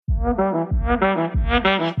Welcome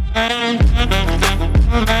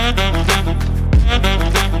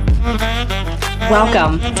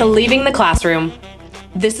to Leaving the Classroom.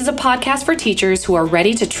 This is a podcast for teachers who are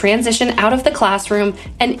ready to transition out of the classroom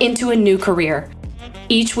and into a new career.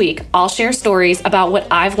 Each week, I'll share stories about what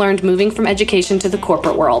I've learned moving from education to the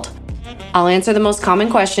corporate world. I'll answer the most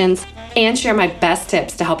common questions and share my best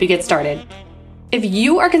tips to help you get started. If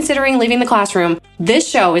you are considering leaving the classroom, this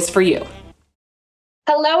show is for you.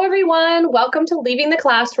 Hello, everyone. Welcome to Leaving the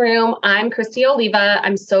Classroom. I'm Christy Oliva.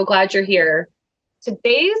 I'm so glad you're here.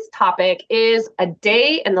 Today's topic is a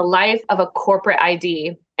day in the life of a corporate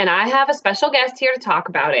ID, and I have a special guest here to talk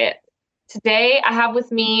about it. Today, I have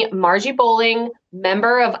with me Margie Bowling,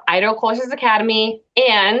 member of Idle Courses Academy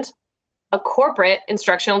and a corporate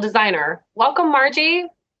instructional designer. Welcome, Margie.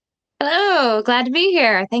 Hello, glad to be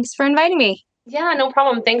here. Thanks for inviting me. Yeah, no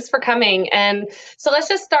problem. Thanks for coming. And so let's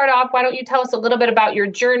just start off. Why don't you tell us a little bit about your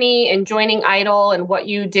journey in joining Idle and what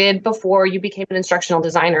you did before you became an instructional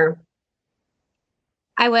designer?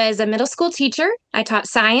 I was a middle school teacher. I taught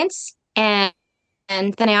science, and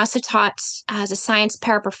then I also taught as a science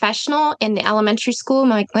paraprofessional in the elementary school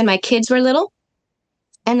when my kids were little.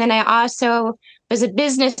 And then I also was a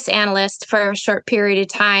business analyst for a short period of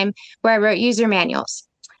time where I wrote user manuals.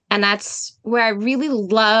 And that's where I really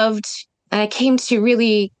loved, and I came to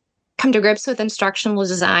really come to grips with instructional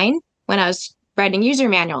design when I was writing user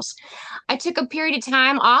manuals. I took a period of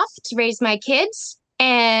time off to raise my kids.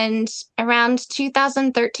 And around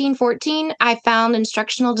 2013-14, I found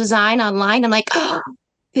instructional design online. I'm like, oh,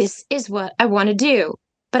 this is what I want to do.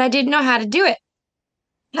 But I didn't know how to do it.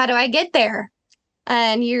 How do I get there?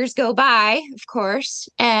 And years go by, of course.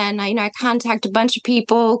 And I contact a bunch of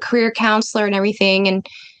people, career counselor and everything. And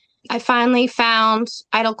I finally found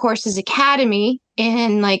Idle Courses Academy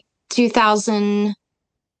in like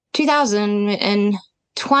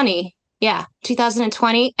 2020. Yeah,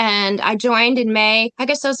 2020. And I joined in May. I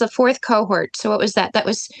guess that was the fourth cohort. So what was that? That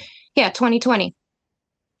was, 2020.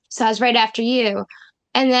 So I was right after you.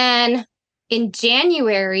 And then in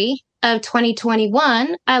January of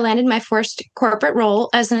 2021, I landed my first corporate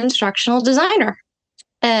role as an instructional designer.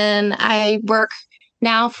 And I work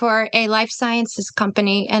now for a life sciences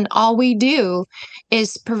company. And all we do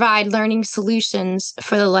is provide learning solutions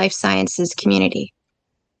for the life sciences community.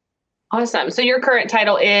 Awesome. So your current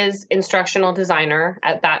title is instructional designer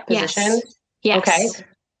at that position? Yes. Okay.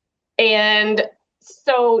 And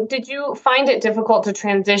so did you find it difficult to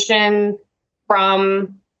transition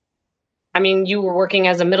from, you were working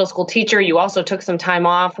as a middle school teacher, you also took some time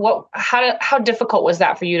off. How difficult was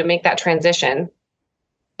that for you to make that transition?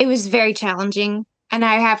 It was very challenging. And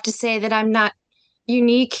I have to say that I'm not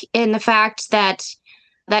unique in the fact that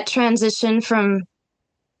transition from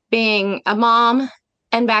being a mom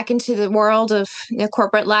and back into the world of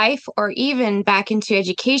corporate life, or even back into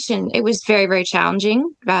education, it was very, very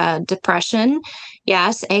challenging. Depression,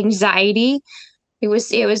 yes, anxiety. It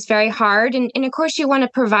was very hard, and of course, you want to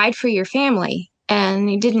provide for your family, and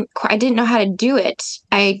I didn't know how to do it.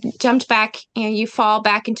 I jumped back. You fall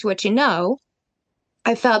back into what you know.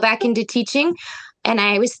 I fell back into teaching, and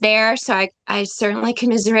I was there. So I certainly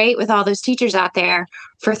commiserate with all those teachers out there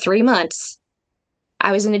for 3 months.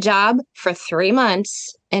 I was in a job for 3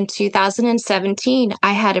 months. In 2017,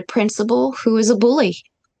 I had a principal who was a bully,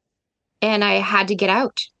 and I had to get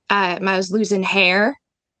out. I was losing hair.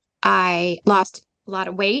 I lost a lot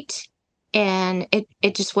of weight, and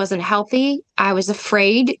it just wasn't healthy. I was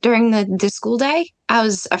afraid during the school day. I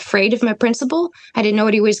was afraid of my principal. I didn't know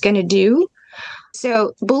what he was going to do.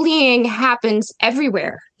 So bullying happens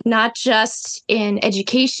everywhere, not just in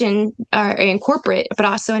education or in corporate, but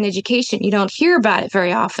also in education. You don't hear about it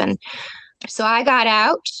very often. So I got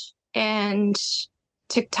out and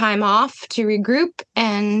took time off to regroup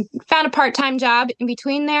and found a part-time job in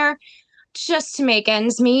between there just to make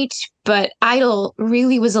ends meet. But Idle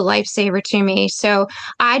really was a lifesaver to me. So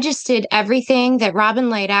I just did everything that Robin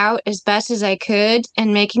laid out as best as I could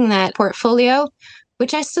in making that portfolio,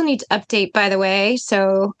 which I still need to update, by the way.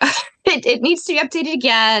 So it needs to be updated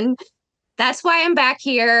again. That's why I'm back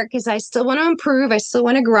here, because I still want to improve. I still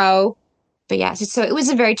want to grow. But yeah, so it was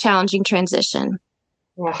a very challenging transition.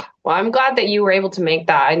 Well, I'm glad that you were able to make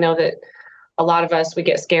that. I know that a lot of us, we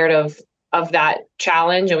get scared of that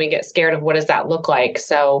challenge, and we get scared of what does that look like.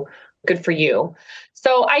 So good for you.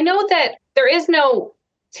 So I know that there is no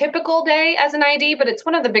typical day as an ID, but it's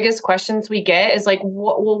one of the biggest questions we get is like,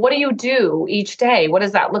 what do you do each day? What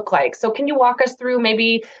does that look like? So can you walk us through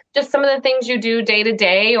maybe just some of the things you do day to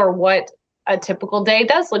day, or what a typical day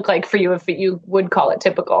does look like for you, if you would call it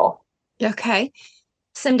typical? Okay.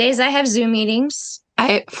 Some days I have Zoom meetings.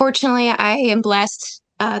 Fortunately, I am blessed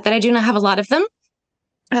that I do not have a lot of them.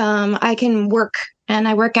 I can work, and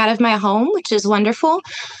I work out of my home, which is wonderful.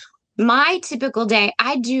 My typical day,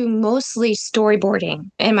 I do mostly storyboarding.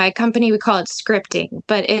 In my company, we call it scripting,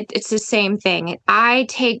 but it's the same thing. I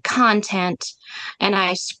take content and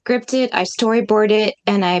I script it, I storyboard it,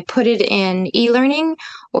 and I put it in e-learning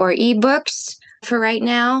or ebooks for right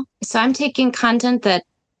now. So I'm taking content that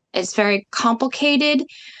is very complicated.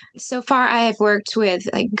 So far, I have worked with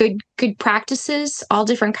like good practices, all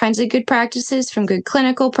different kinds of good practices, from good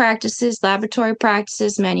clinical practices, laboratory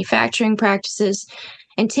practices, manufacturing practices,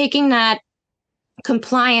 and taking that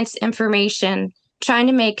compliance information, trying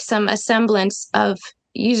to make some semblance of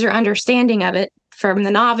user understanding of it from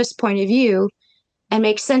the novice point of view, and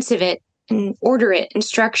make sense of it and order it and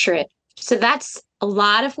structure it. So that's a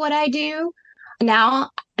lot of what I do now.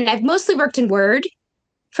 And I've mostly worked in Word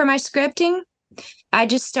for my scripting. I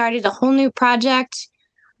just started a whole new project.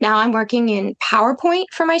 Now I'm working in PowerPoint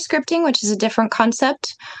for my scripting, which is a different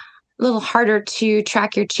concept. A little harder to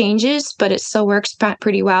track your changes, but it still works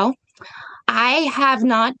pretty well. I have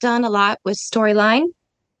not done a lot with Storyline,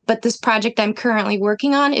 but this project I'm currently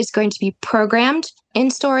working on is going to be programmed in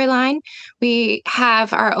Storyline. We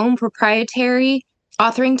have our own proprietary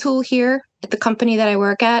authoring tool here at the company that I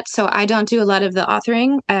work at. So I don't do a lot of the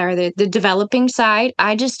authoring or the developing side.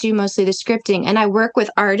 I just do mostly the scripting. And I work with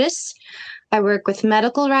artists. I work with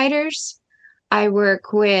medical writers. I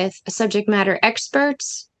work with subject matter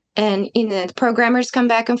experts. And the programmers come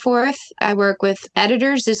back and forth. I work with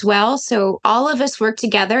editors as well. So all of us work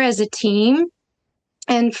together as a team.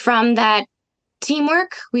 And from that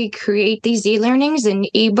teamwork, we create these e-learnings and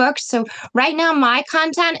ebooks. So right now, my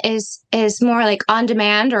content is more like on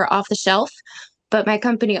demand or off the shelf. But my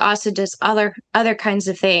company also does other kinds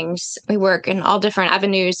of things. We work in all different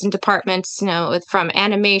avenues and departments, from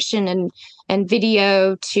animation and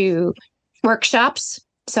video to workshops.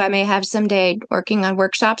 So I may have someday working on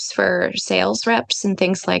workshops for sales reps and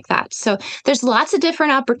things like that. So there's lots of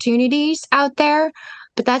different opportunities out there,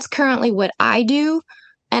 but that's currently what I do.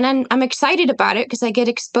 And I'm excited about it because I get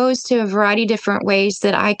exposed to a variety of different ways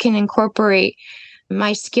that I can incorporate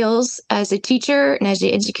my skills as a teacher and as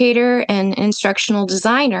an educator and instructional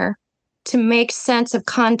designer to make sense of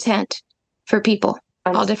content for people,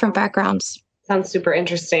 all different backgrounds. Sounds super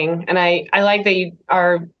interesting. And I like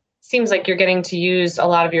that seems like you're getting to use a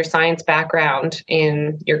lot of your science background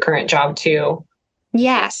in your current job too.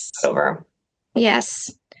 Yes. Yes.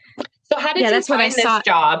 So how did you find this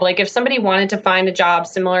job? Like if somebody wanted to find a job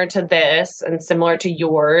similar to this and similar to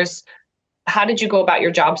yours, how did you go about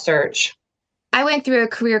your job search? I went through a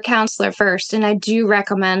career counselor first, and I do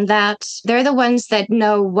recommend that. They're the ones that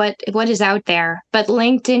know what is out there. But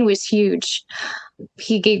LinkedIn was huge.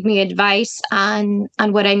 He gave me advice on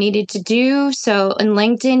what I needed to do. So in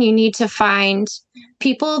LinkedIn, you need to find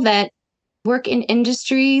people that work in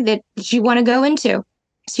industry that you want to go into.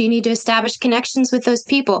 So you need to establish connections with those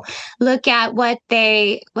people. Look at what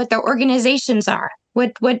their organizations are.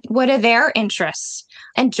 What are their interests,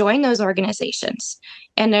 and join those organizations.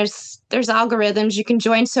 And there's algorithms. You can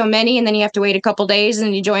join so many, and then you have to wait a couple days,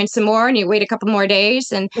 and you join some more, and you wait a couple more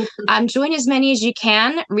days. And join as many as you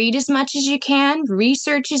can. Read as much as you can.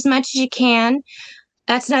 Research as much as you can.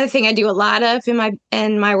 That's another thing I do a lot of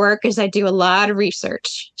in my work is I do a lot of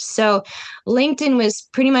research. So LinkedIn was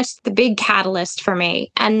pretty much the big catalyst for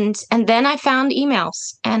me. And then I found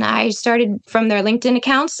emails, and I started from their LinkedIn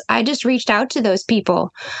accounts. I just reached out to those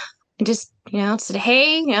people and just, said,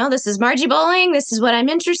 hey, this is Margie Bowling. This is what I'm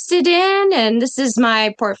interested in. And this is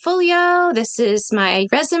my portfolio. This is my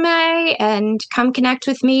resume, and come connect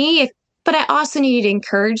with me. But I also needed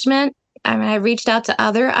encouragement. I reached out to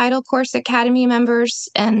other Idle Course Academy members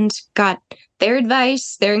and got their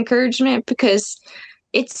advice, their encouragement, because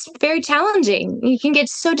it's very challenging. You can get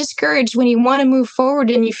so discouraged when you want to move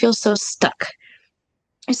forward and you feel so stuck.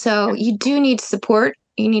 So you do need support.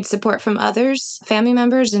 You need support from others, family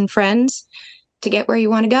members and friends to get where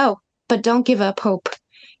you want to go. But don't give up hope.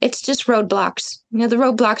 It's just roadblocks. The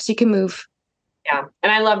roadblocks you can move. Yeah.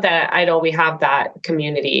 And I love that at Idle, we have that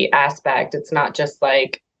community aspect. It's not just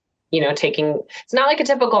like, it's not like a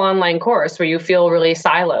typical online course where you feel really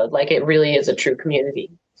siloed. Like it really is a true community.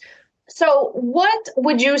 So what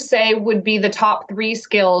would you say would be the top 3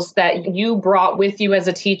 skills that you brought with you as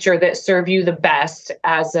a teacher that serve you the best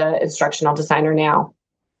as an instructional designer now?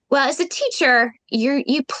 Well, as a teacher,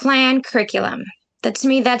 you plan curriculum. To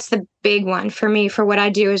me, that's the big one for me for what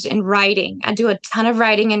I do is in writing. I do a ton of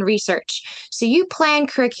writing and research. So you plan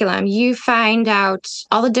curriculum. You find out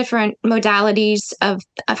all the different modalities of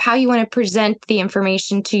how you want to present the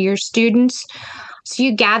information to your students. So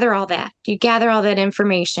you gather all that. You gather all that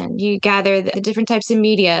information. You gather the different types of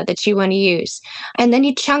media that you want to use. And then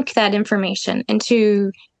you chunk that information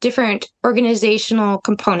into different organizational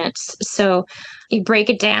components. So you break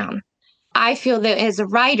it down. I feel that as a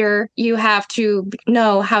writer, you have to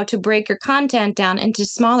know how to break your content down into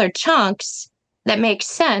smaller chunks that make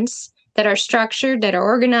sense, that are structured, that are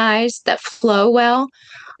organized, that flow well.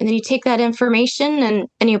 And then you take that information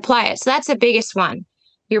and you apply it. So that's the biggest one.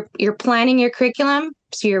 You're planning your curriculum,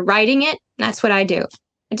 so you're writing it. That's what I do.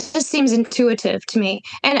 It just seems intuitive to me.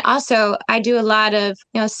 And also, I do a lot of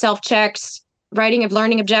self-checks, writing of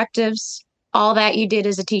learning objectives, all that you did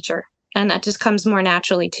as a teacher. And that just comes more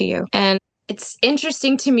naturally to you. And it's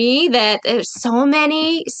interesting to me that so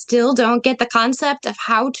many still don't get the concept of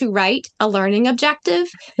how to write a learning objective.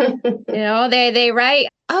 They write,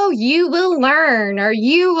 oh, you will learn or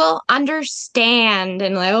you will understand.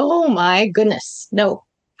 And like, oh my goodness, no.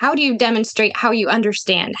 How do you demonstrate how you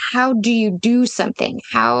understand? How do you do something?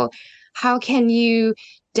 How can you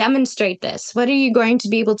demonstrate this? What are you going to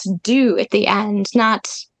be able to do at the end? Not,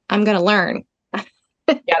 I'm going to learn.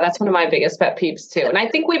 Yeah, that's one of my biggest pet peeves too. And I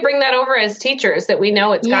think we bring that over as teachers, that we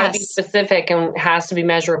know it's got to be specific and has to be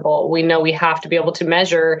measurable. We know we have to be able to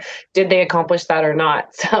measure, did they accomplish that or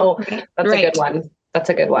not? So that's a good one. That's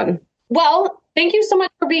a good one. Well, thank you so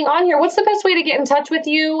much for being on here. What's the best way to get in touch with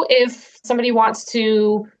you if somebody wants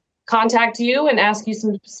to contact you and ask you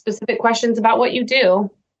some specific questions about what you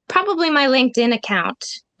do? Probably my LinkedIn account.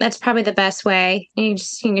 That's probably the best way. You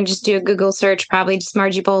can just do a Google search, probably just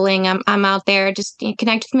Margie Bowling. I'm out there. Just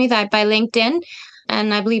connect with me by LinkedIn.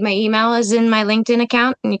 And I believe my email is in my LinkedIn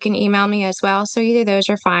account, and you can email me as well. So either of those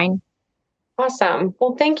are fine. Awesome.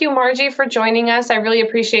 Well, thank you, Margie, for joining us. I really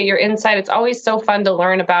appreciate your insight. It's always so fun to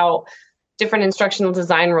learn about different instructional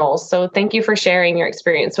design roles. So thank you for sharing your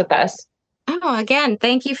experience with us. Oh, again,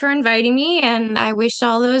 thank you for inviting me. And I wish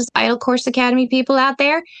all those Idle Course Academy people out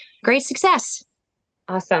there great success.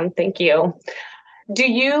 Awesome. Thank you.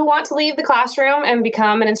 Do you want to leave the classroom and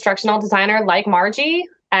become an instructional designer like Margie?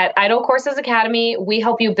 At Idle Courses Academy, we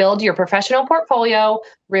help you build your professional portfolio,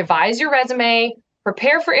 revise your resume,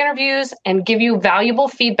 prepare for interviews, and give you valuable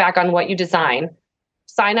feedback on what you design.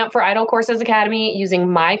 Sign up for Idle Courses Academy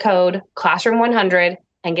using my code Classroom100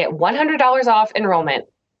 and get $100 off enrollment.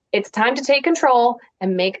 It's time to take control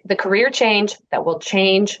and make the career change that will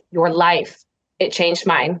change your life. It changed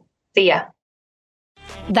mine. See ya.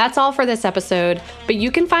 That's all for this episode, but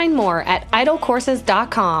you can find more at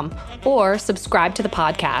idlecourses.com or subscribe to the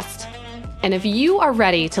podcast. And if you are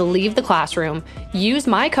ready to leave the classroom, use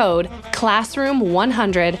my code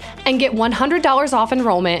Classroom100 and get $100 off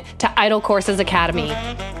enrollment to Idle Courses Academy.